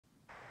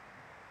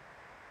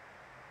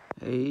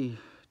Hey,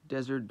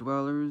 desert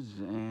dwellers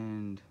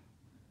and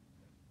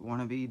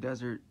wannabe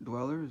desert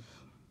dwellers.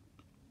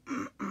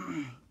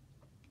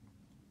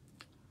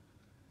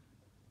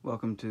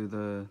 Welcome to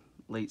the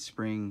late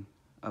spring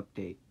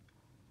update.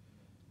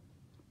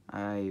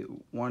 I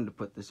wanted to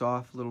put this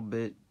off a little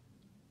bit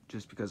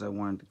just because I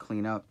wanted to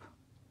clean up.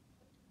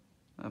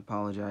 I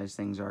apologize,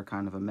 things are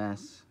kind of a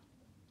mess.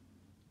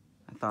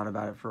 I thought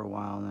about it for a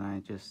while and then I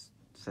just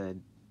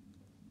said,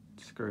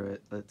 screw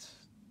it, let's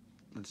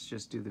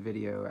just do the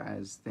video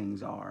as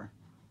things are.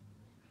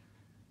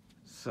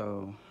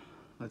 So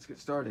let's get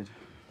started.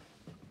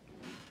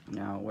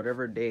 Now,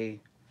 whatever day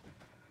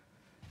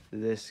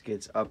this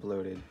gets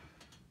uploaded,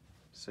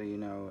 so you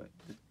know,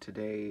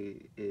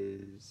 today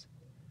is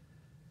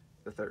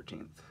the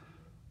 13th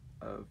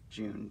of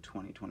June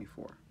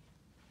 2024.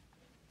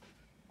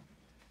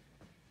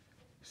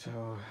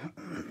 So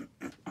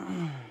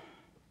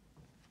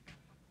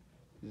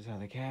this is how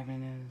the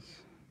cabin is.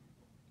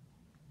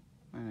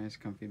 My nice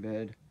comfy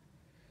bed.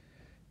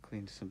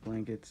 Cleaned some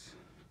blankets.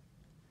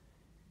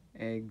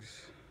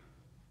 Eggs.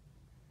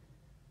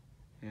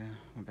 Yeah,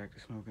 went back to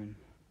smoking.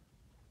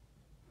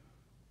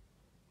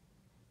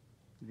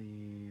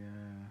 The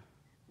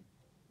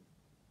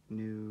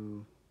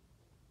new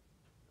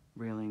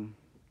railing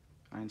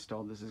I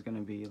installed. This is going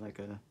to be like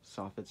a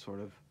soffit sort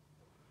of.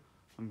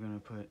 I'm going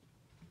to put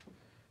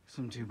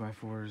some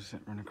 2x4s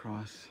that run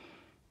across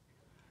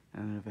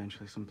and then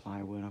eventually some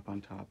plywood up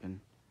on top and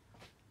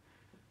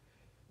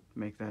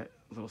make that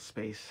little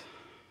space.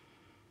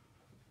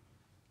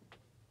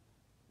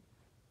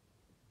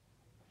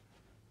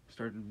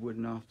 Started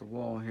wooding off the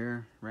wall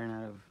here, ran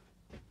out of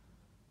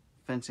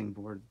fencing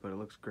board, but it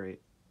looks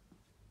great.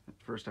 At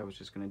first I was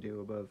just going to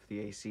do above the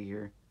AC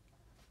here,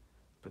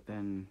 but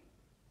then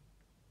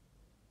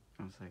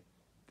I was like,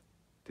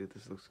 dude,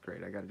 this looks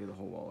great, I gotta do the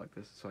whole wall like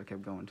this. So I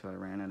kept going until I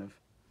ran out of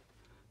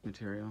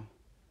material.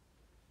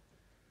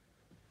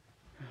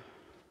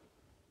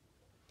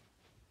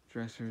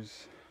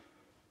 Dressers.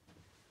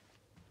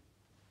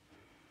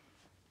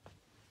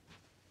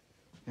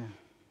 Yeah.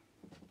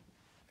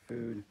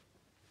 Food.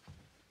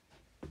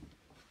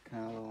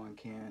 Kind of low on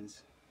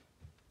cans.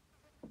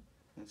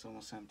 It's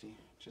almost empty.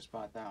 Just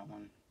bought that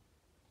one.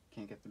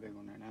 Can't get the big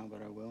one right now,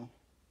 but I will.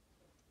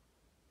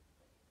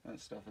 That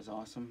stuff is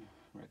awesome.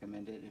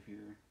 Recommend it if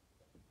you're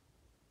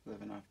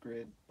living off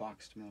grid.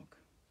 Boxed milk.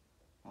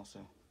 Also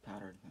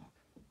powdered milk.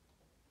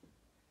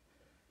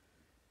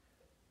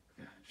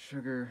 Got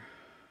sugar,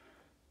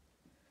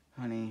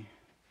 honey,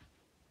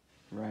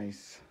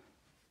 rice.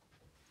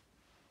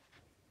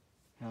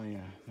 Hell yeah,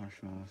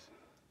 marshmallows.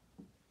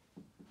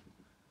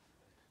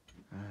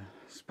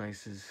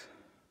 Spices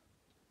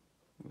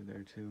were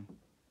there too.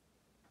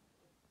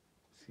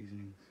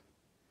 Seasonings.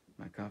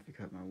 My coffee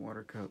cup, my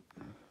water cup.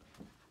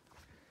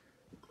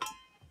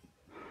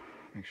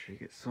 Make sure you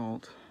get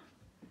salt.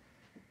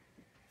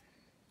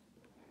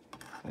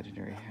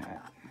 Legendary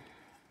hat.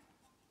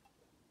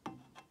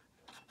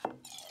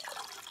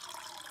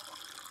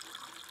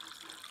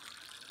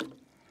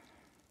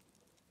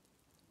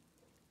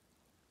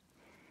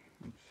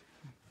 Oops.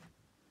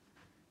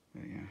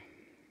 But yeah.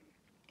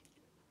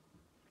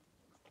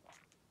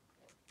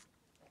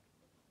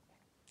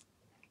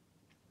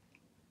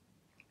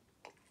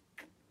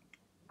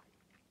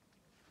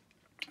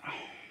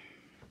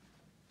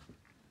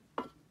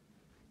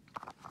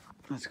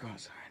 Let's go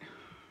outside.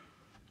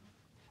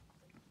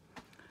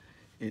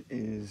 It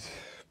is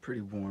pretty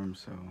warm,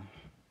 so I'm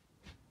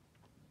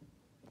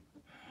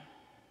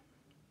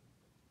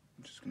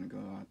just gonna go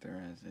out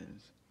there as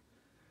is.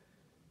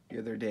 The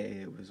other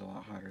day it was a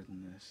lot hotter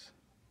than this.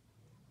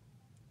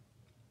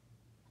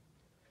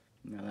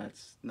 Now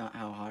that's not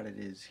how hot it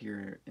is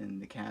here in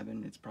the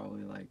cabin. It's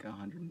probably like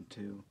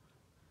 102,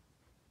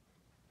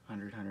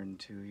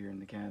 102 here in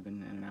the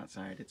cabin, and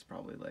outside it's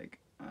probably like,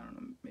 I don't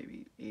know,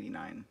 maybe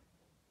 89.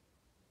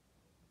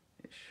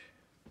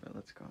 But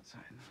let's go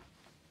outside.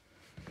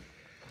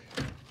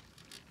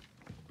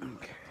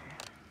 Okay.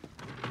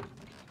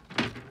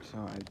 So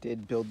I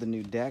did build the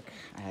new deck.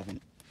 I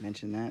haven't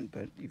mentioned that,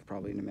 but you've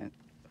probably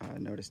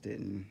noticed it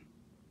in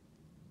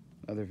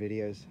other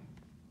videos.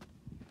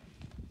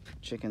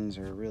 Chickens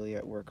are really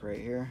at work right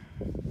here.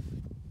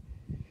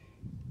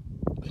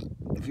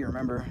 If you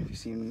remember, if you've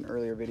seen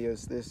earlier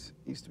videos, this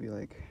used to be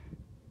like,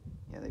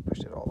 yeah, they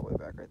pushed it all the way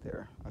back right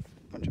there. A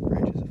bunch of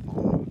branches have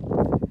fallen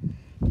off.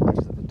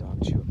 Branches of the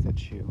dog chew up that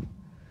chew.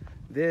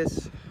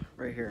 This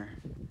right here.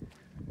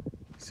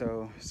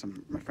 So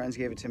my friends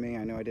gave it to me.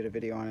 I know I did a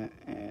video on it,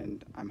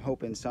 and I'm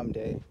hoping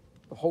someday,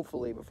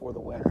 hopefully before the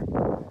winter,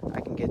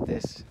 I can get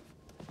this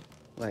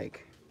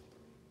like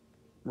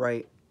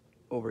right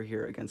over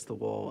here against the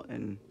wall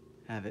and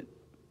have it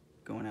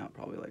going out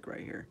probably like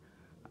right here.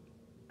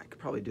 I could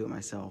probably do it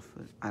myself,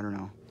 but I don't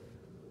know.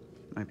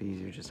 It might be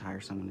easier to just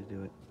hire someone to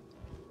do it.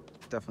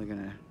 Definitely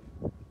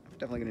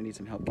gonna need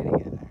some help getting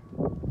it in there.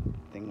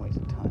 Thing weighs a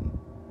ton.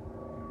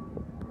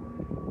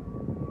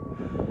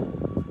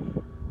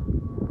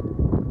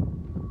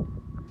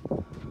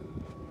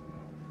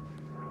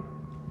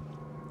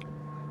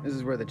 This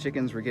is where the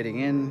chickens were getting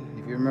in.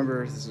 If you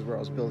remember, this is where I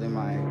was building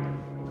my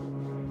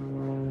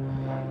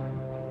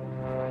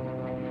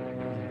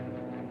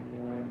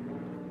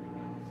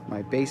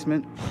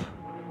basement.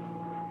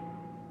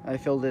 I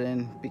filled it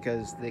in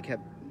because they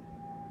kept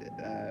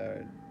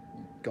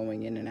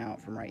going in and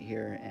out from right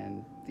here,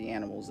 and the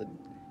animals, the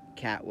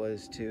cat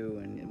was too,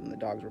 and the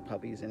dogs were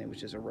puppies, and it was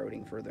just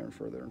eroding further and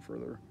further and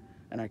further.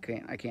 And I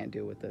can't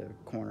deal with the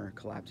corner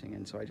collapsing,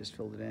 and so I just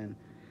filled it in.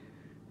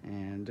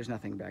 And there's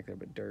nothing back there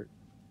but dirt.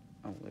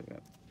 Oh, look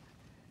up.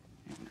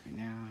 And right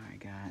now I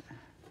got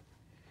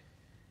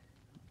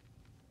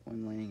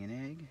one laying an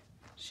egg.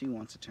 She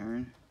wants a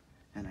turn,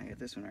 and I got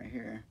this one right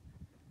here.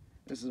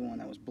 This is the one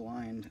that was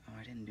blind. Oh,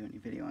 I didn't do any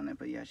video on that,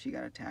 but yeah, she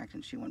got attacked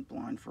and she went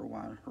blind for a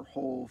while. Her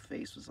whole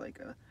face was like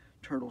a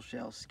turtle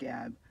shell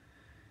scab.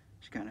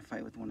 She got in a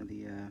fight with one of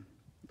the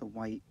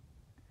white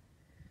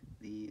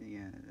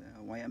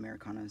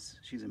Americanas.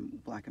 She's a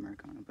black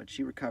Americana, but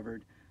she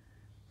recovered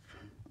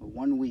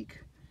 1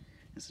 week.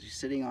 And so she's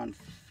sitting on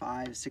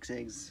 5, 6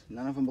 eggs.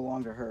 None of them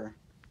belong to her,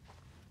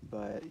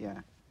 but yeah,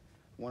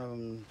 one of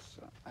them,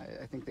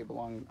 I think they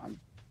belong, I'm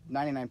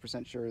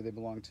 99% sure they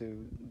belong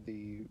to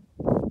the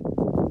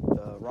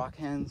rock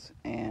hens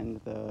and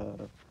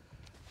the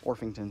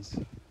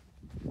Orpingtons.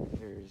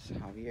 Here's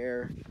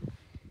Javier.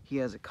 He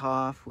has a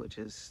cough, which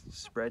has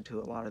spread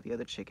to a lot of the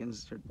other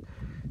chickens. They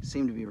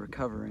seem to be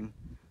recovering,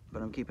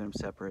 but I'm keeping them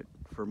separate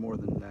for more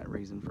than that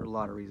reason. For a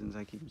lot of reasons,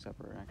 I keep them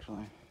separate,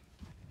 actually.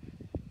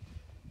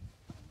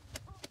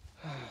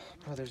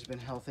 Brother's been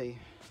healthy.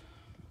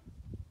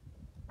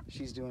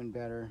 She's doing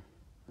better.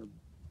 Her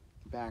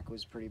back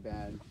was pretty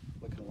bad,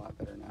 looking a lot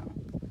better now.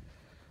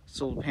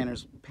 Solar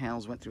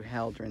panels went through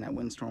hell during that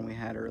windstorm we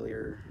had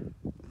earlier.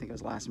 I think it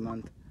was last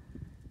month.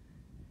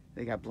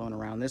 They got blown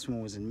around. This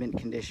one was in mint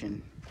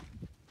condition.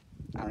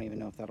 I don't even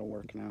know if that'll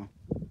work now.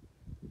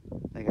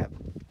 They got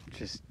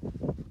just,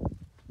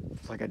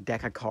 it's like a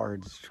deck of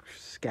cards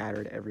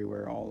scattered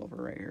everywhere all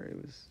over right here.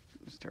 It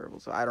was terrible.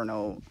 So I don't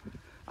know.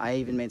 I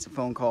even made some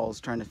phone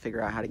calls trying to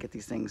figure out how to get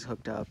these things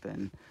hooked up,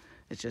 and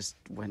it just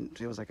went,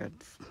 it was like a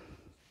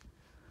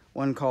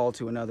one call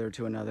to another,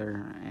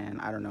 and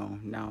I don't know.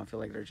 Now I feel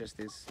like they're just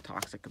this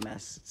toxic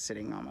mess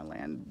sitting on my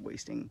land,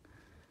 wasting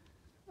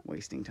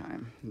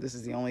time. This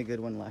is the only good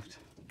one left.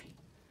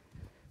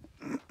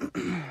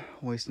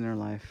 Wasting their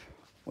life,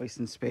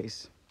 wasting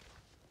space.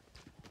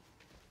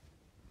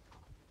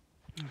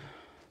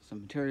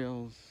 Some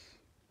materials.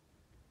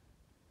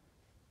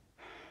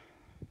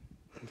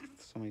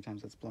 So many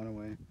times that's blown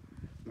away.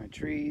 My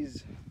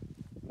trees.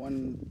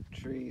 One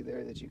tree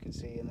there that you can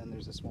see, and then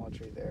there's a small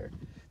tree there.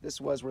 This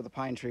was where the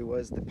pine tree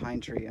was. The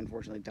pine tree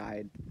unfortunately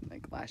died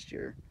like last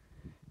year.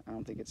 I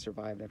don't think it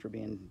survived after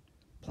being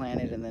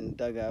planted and then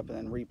dug up and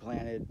then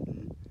replanted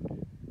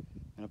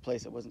in a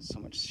place that wasn't so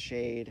much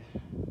shade.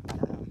 I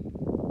don't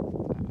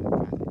know.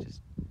 I finally just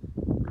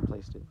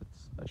replaced it with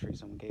a tree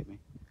someone gave me.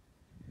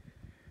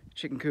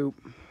 Chicken coop,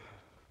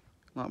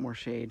 a lot more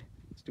shade.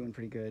 It's doing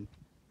pretty good.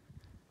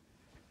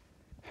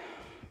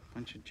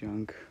 Bunch of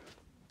junk.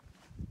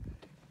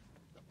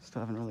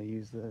 Still haven't really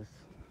used this.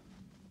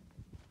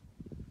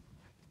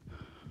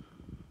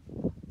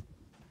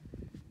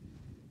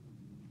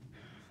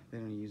 They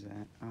don't use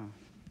that. Oh,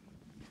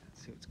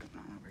 let's see what's going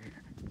on over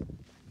here.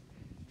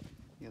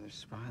 The other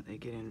spot, they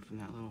get in from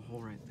that little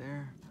hole right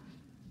there.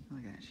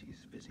 Look at that,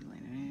 she's busy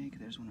laying an egg.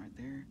 There's one right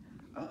there.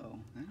 Uh-oh,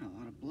 that had a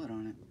lot of blood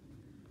on it.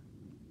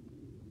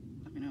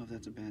 Let me know if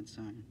that's a bad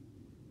sign.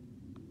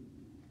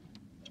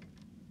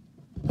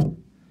 I don't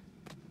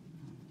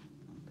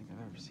think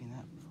I've ever seen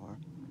that before.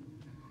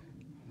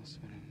 Must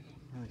have been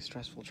really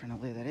stressful trying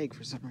to lay that egg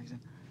for some reason.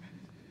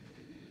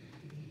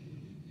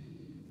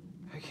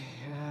 Okay,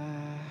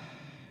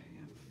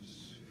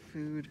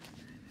 food,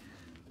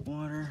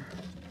 water,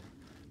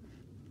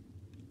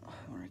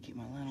 where I keep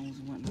my lentils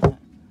and whatnot.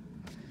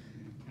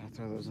 Gotta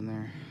throw those in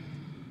there.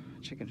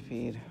 Chicken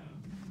feed.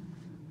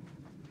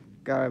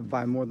 Gotta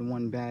buy more than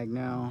one bag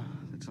now.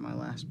 That's my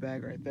last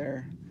bag right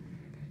there.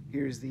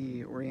 Here's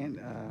the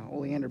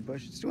oleander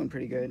bush. It's doing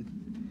pretty good.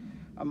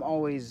 I'm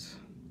always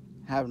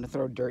having to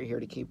throw dirt here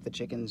to keep the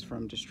chickens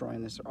from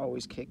destroying this. They're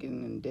always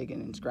kicking and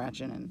digging and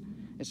scratching,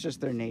 and it's just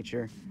their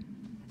nature.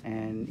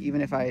 And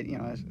even if I,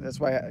 that's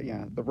why,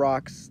 the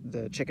rocks,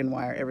 the chicken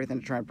wire, everything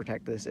to try and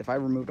protect this. If I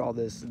removed all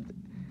this,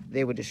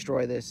 they would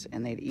destroy this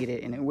and they'd eat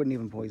it, and it wouldn't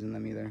even poison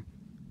them either.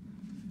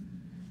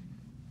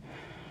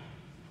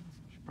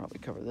 Should probably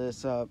cover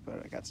this up,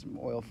 but I got some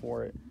oil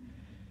for it.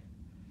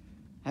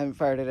 Haven't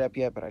fired it up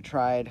yet, but I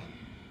tried.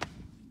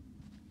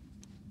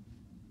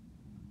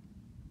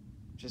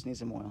 Just need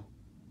some oil.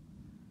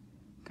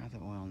 Got the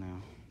oil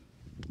now.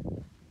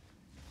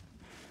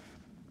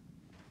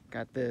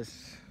 Got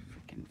this.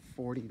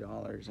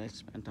 $40 I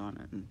spent on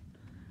it, and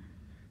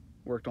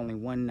worked only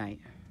one night.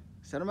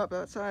 Set them up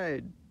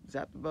outside,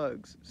 zap the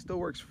bugs. Still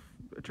works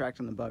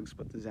attracting the bugs,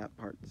 but the zap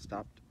part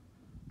stopped.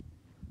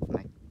 And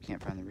I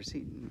can't find the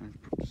receipt.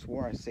 I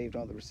swore I saved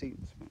all the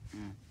receipts. But,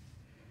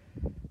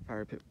 yeah.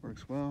 Fire pit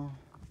works well.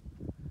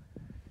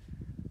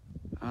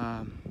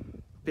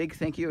 Big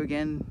thank you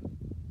again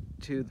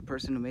to the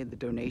person who made the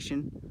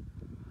donation.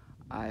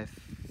 I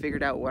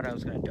figured out what I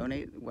was going to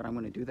donate, what I'm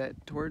going to do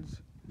that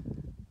towards.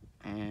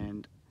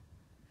 And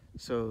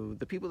so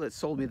the people that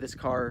sold me this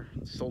car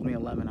sold me a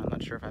lemon. I'm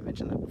not sure if I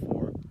mentioned that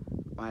before.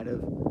 Might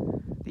have.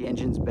 The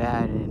engine's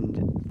bad and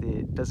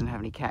it doesn't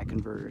have any cat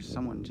converters.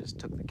 Someone just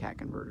took the cat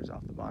converters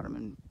off the bottom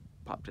and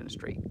popped in a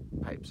straight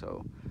pipe.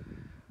 So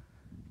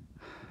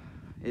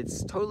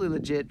it's totally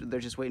legit. They're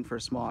just waiting for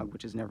a smog,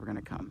 which is never going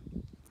to come.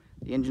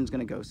 The engine's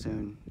going to go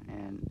soon,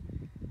 and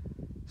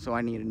so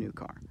I need a new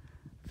car.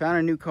 Found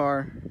a new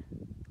car.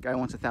 Guy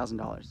wants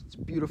 $1,000. It's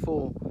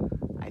beautiful.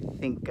 I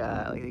think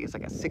it's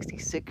like a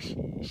 '66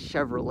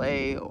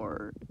 Chevrolet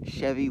or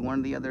Chevy, one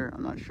or the other.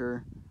 I'm not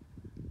sure.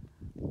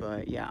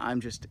 But yeah,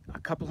 I'm just a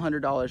couple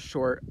 $100s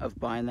short of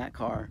buying that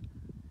car,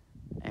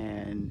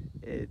 and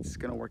it's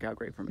gonna work out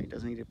great for me. It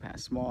doesn't need to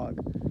pass smog,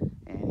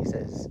 and he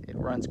says it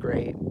runs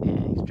great,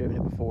 and he's driven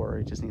it before.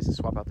 It just needs to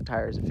swap out the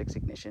tires and fix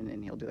ignition,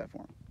 and he'll do that for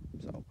him.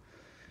 So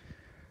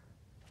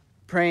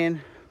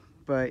praying,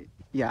 but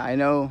yeah, I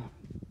know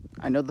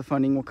the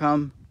funding will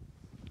come,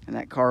 and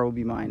that car will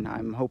be mine.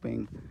 I'm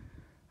hoping,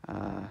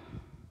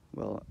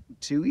 well,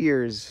 2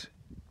 years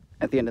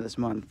at the end of this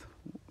month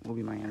will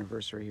be my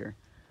anniversary here.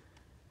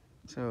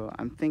 So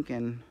I'm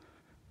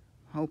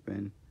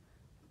hoping,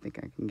 I think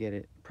I can get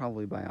it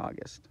probably by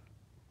August.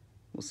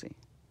 We'll see.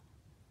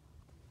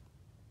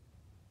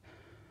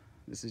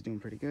 This is doing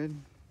pretty good.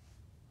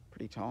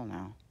 Pretty tall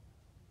now.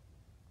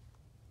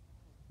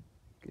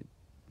 Good,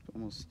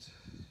 almost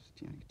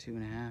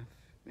 2.5,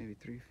 maybe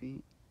 3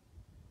 feet.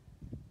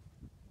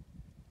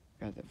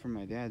 Got that from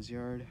my dad's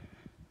yard.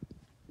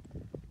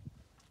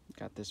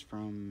 Got this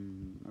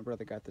from, my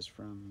brother got this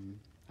from,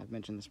 I've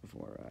mentioned this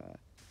before,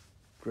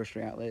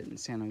 grocery outlet in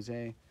San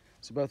Jose.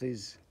 So both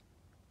these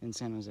in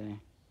San Jose.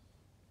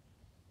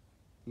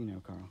 You know,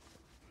 Carl.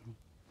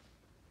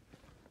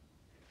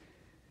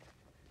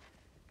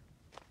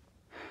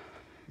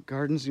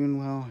 Garden's doing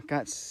well.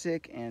 Got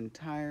sick and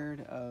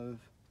tired of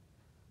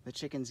the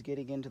chickens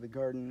getting into the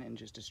garden and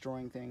just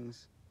destroying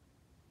things.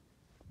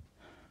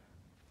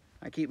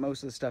 I keep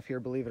most of the stuff here,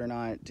 believe it or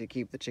not, to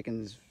keep the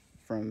chickens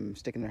from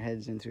sticking their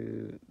heads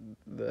into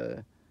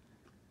the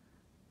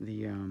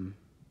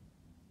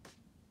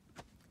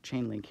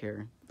chain link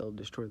here. They'll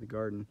destroy the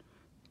garden.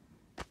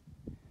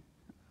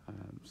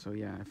 So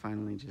yeah,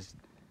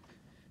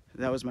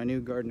 that was my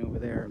new garden over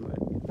there, but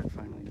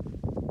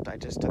I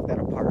just took that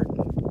apart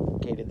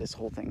and gated this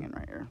whole thing in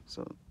right here.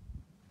 So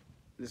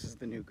this is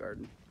the new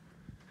garden.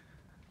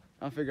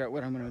 I'll figure out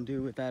what I'm gonna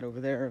do with that over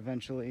there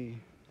eventually.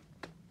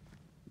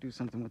 Do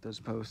something with those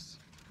posts.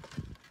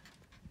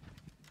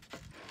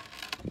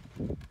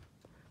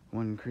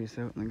 One increase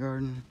out in the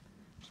garden.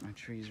 There's my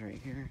trees right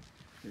here.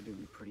 They're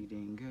doing pretty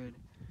dang good.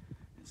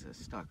 It's a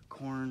stock of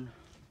corn.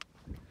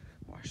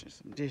 Washing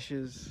some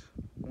dishes.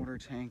 Water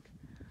tank.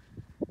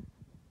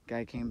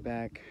 Guy came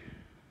back.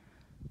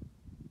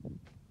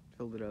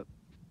 Filled it up.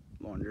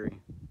 Laundry.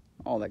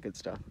 All that good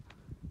stuff.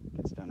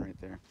 Gets done right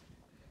there.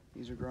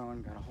 These are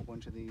growing. Got a whole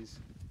bunch of these.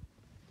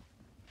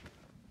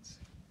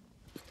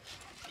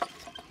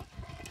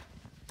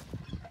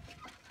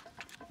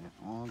 Yeah,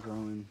 all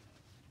growing.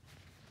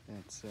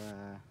 That's,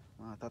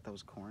 well, I thought that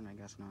was corn. I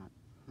guess not.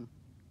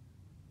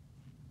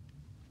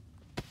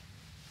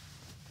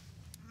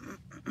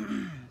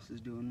 This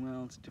is doing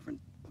well. It's a different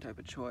type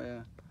of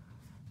cholla.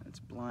 It's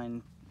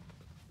blind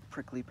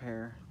prickly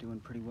pear, doing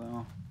pretty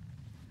well.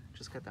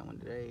 Just cut that one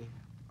today,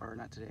 or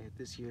not today,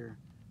 this year,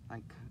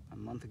 like a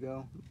month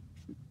ago,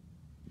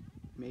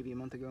 maybe a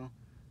month ago.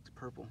 It's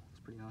purple. It's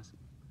pretty awesome.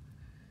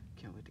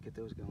 Can't wait to get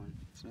those going.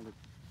 It's another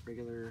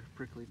regular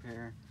prickly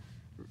pear,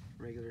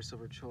 regular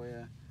silver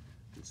cholla.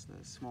 It's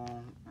the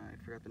small, I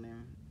forgot the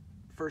name.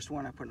 First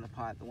one I put in the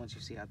pot, the ones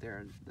you see out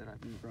there that I've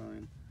been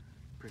growing,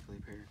 prickly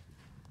pear.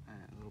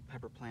 A little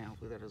pepper plant,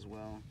 hopefully that as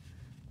well.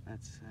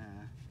 That's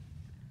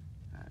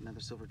another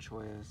silver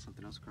cholla,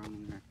 something else growing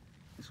in there.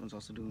 This one's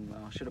also doing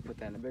well. Should have put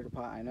that in a bigger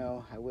pot. I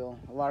know, I will.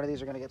 A lot of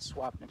these are gonna get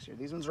swapped next year.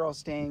 These ones are all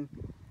staying.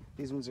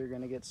 These ones are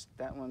gonna get,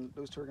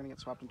 those two are gonna get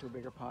swapped into a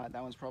bigger pot.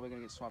 That one's probably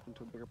gonna get swapped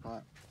into a bigger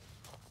pot.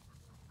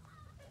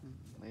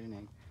 Laid an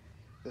egg.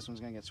 This one's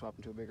gonna get swapped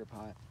into a bigger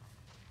pot.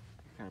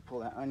 Gotta pull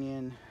that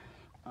onion,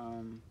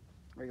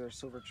 regular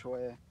silver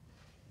cholla,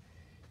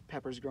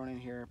 peppers growing in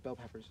here, bell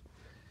peppers.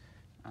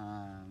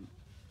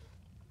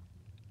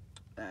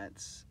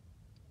 That's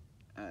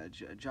a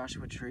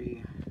Joshua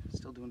tree,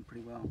 still doing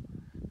pretty well.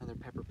 Another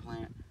pepper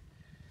plant,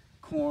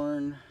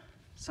 corn,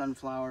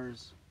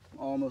 sunflowers,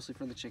 all mostly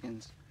for the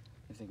chickens,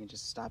 if they can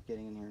just stop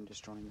getting in here and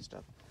destroying the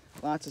stuff.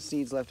 Lots of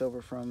seeds left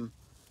over from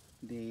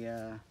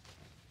the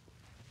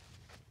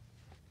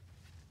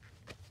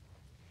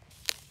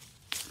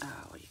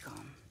what do you call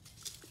them?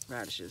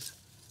 Radishes.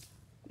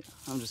 Yeah,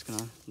 I'm just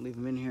gonna leave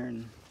them in here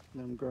and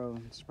let them grow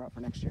and sprout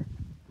for next year.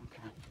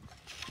 Okay.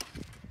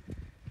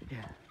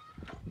 Yeah.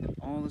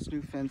 All this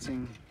new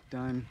fencing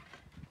done.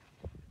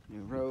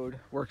 New road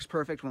works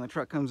perfect when the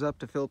truck comes up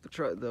to fill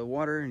up the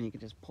water, and you can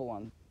just pull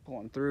on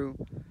through.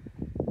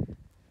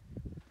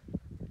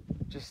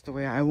 Just the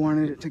way I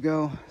wanted it to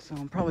go. So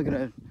I'm probably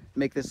gonna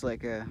make this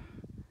like a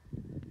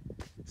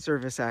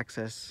service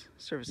access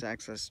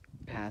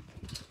path.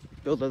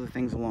 Build other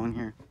things along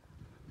here.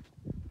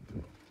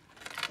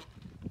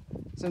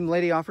 Some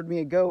lady offered me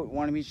a goat.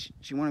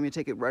 She wanted me to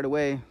take it right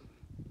away,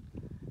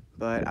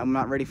 but I'm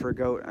not ready for a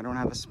goat. I don't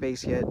have a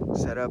space yet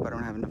set up. I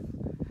don't have enough.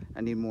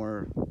 I need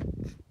more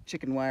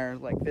chicken wire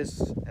like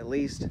this, at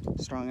least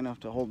strong enough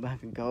to hold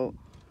back a goat.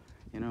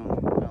 You know,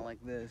 not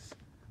like this.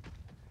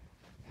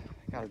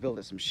 Gotta build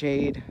it some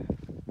shade,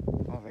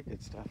 all that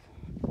good stuff.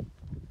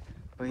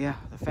 But yeah,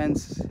 the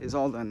fence is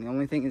all done. The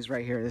only thing is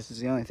right here. This is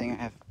the only thing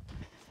I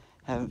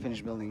haven't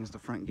finished building, is the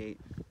front gate.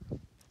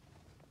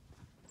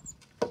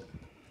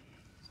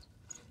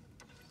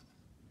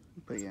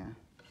 But yeah,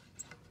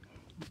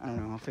 I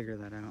don't know, I'll figure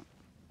that out.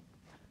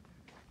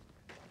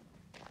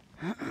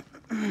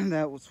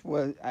 That was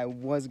what I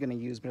was gonna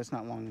use, but it's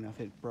not long enough.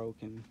 It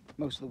broke, and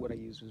most of the wood I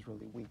used was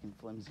really weak and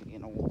flimsy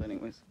and old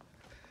anyways.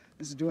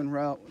 This is doing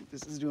well.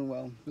 This is doing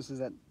well. This is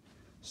that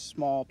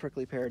small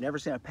prickly pear. Never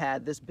seen a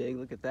pad this big.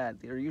 Look at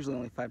that. They're usually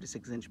only 5 to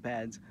 6 inch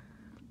pads.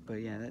 But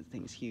yeah, that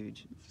thing's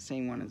huge. It's the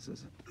same one as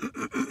this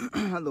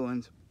other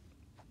ones.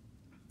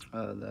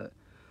 The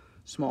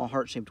small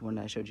heart-shaped one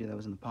that I showed you that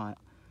was in the pot.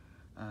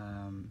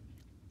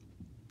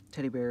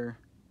 Teddy bear,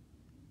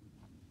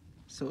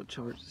 silver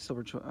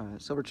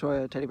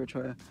choya, teddy bear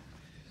choya.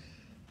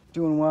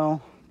 Doing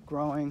well,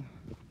 growing.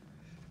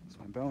 It's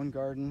my bone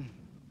garden.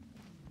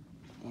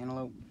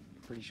 Antelope,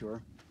 pretty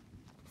sure.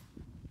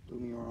 Blue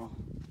mural,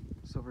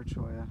 silver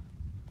choya,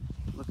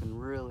 looking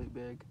really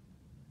big.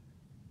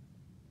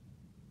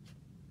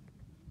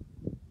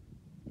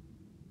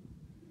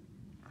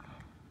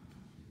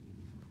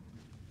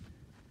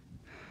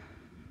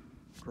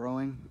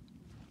 Growing,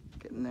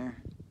 getting there.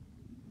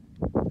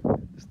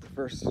 This is the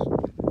first,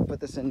 I put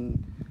this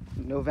in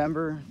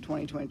November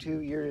 2022,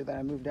 year that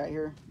I moved out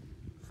here.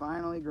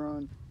 Finally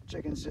grown.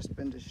 Chickens just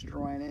been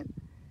destroying it.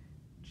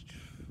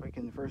 Like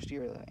in the first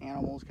year, the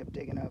animals kept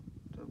digging up,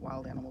 the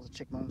wild animals, the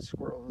chipmunks,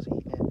 squirrels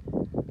eating it.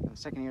 In the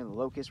second year, the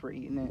locusts were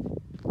eating it.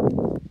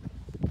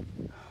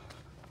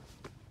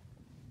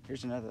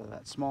 Here's another,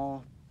 that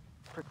small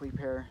prickly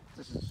pear.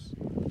 This is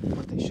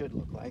what they should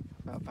look like,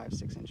 about 5 to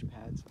 6 inch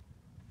pads.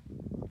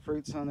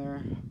 Fruits on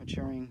there,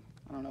 maturing.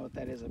 I don't know what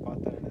that is. I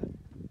bought that at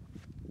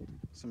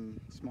some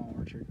small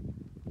orchard.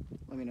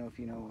 Let me know if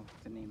you know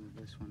the name of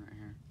this one right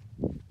here.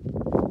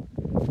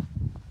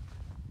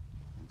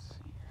 Let's see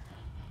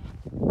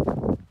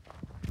here.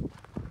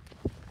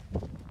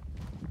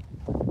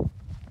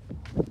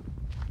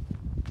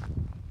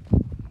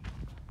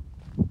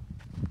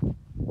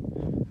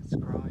 It's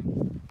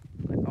growing.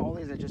 But all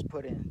these I just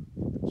put in.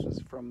 This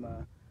was from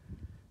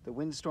the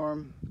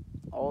windstorm.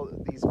 All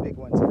these big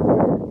ones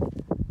everywhere.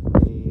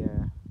 They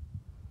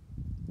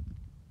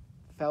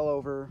fell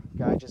over.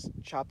 Guy just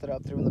chopped it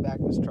up, threw it in the back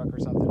of his truck or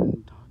something,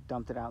 and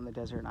dumped it out in the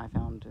desert. And I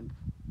found and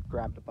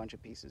grabbed a bunch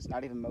of pieces.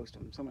 Not even most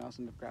of them. Someone else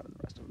ended up grabbing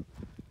the rest of them.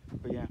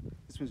 But yeah,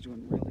 this one's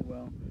doing really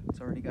well.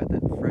 It's already got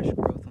that fresh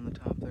growth on the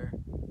top there.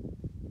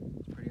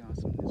 It's pretty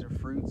awesome. These are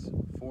fruits,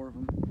 4 of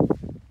them.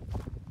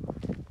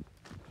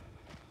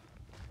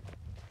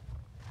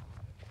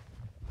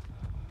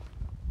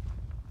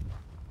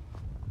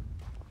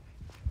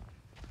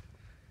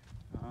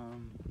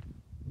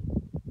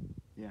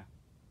 Yeah,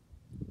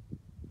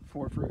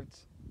 4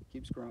 fruits,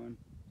 keeps growing,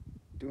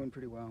 doing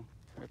pretty well,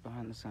 right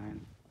behind the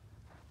sign.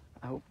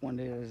 I hope one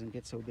day it doesn't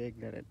get so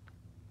big that it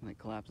like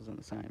collapses on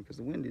the sign, because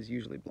the wind is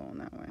usually blowing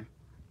that way.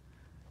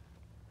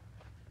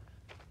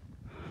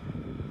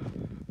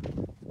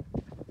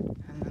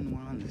 And then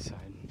one on this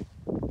side.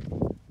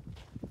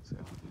 So,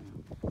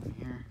 one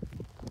here,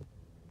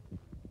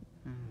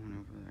 and one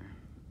over there.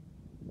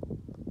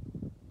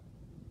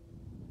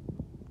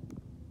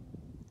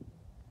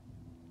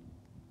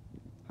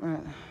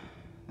 Alright,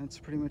 that's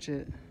pretty much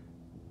it.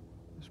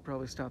 I should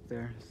probably stop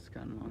there. It's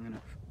gotten long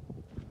enough.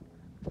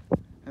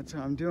 That's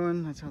how I'm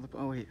doing. That's how the...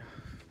 Oh, wait.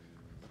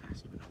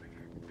 Last one over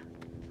here.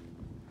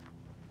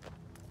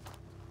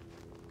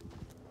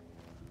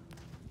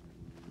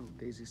 Little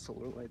daisy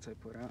solar lights I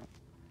put out.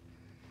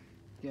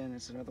 Again,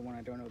 it's another one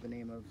I don't know the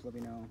name of. Let me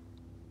know.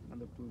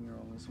 Another blue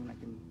mural. This one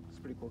it's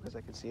pretty cool because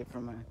I can see it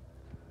from my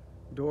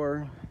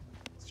door.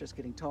 It's just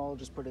getting tall.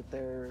 Just put it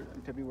there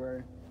in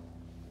February.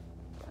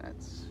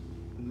 That's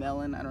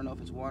melon. I don't know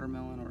if it's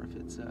watermelon or if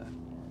it's I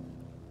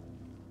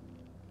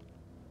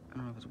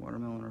don't know if it's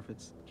watermelon or if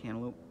it's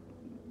cantaloupe,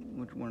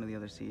 which one of the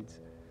other seeds.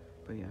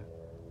 But yeah.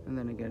 And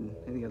then again,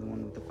 the other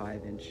one with the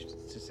 5 inch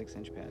to 6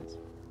 inch pads.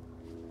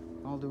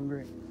 All doing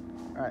great.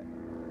 All right.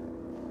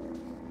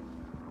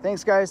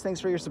 Thanks guys,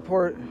 thanks for your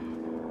support.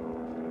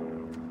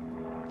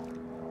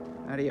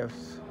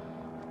 Adios,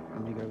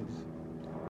 amigos.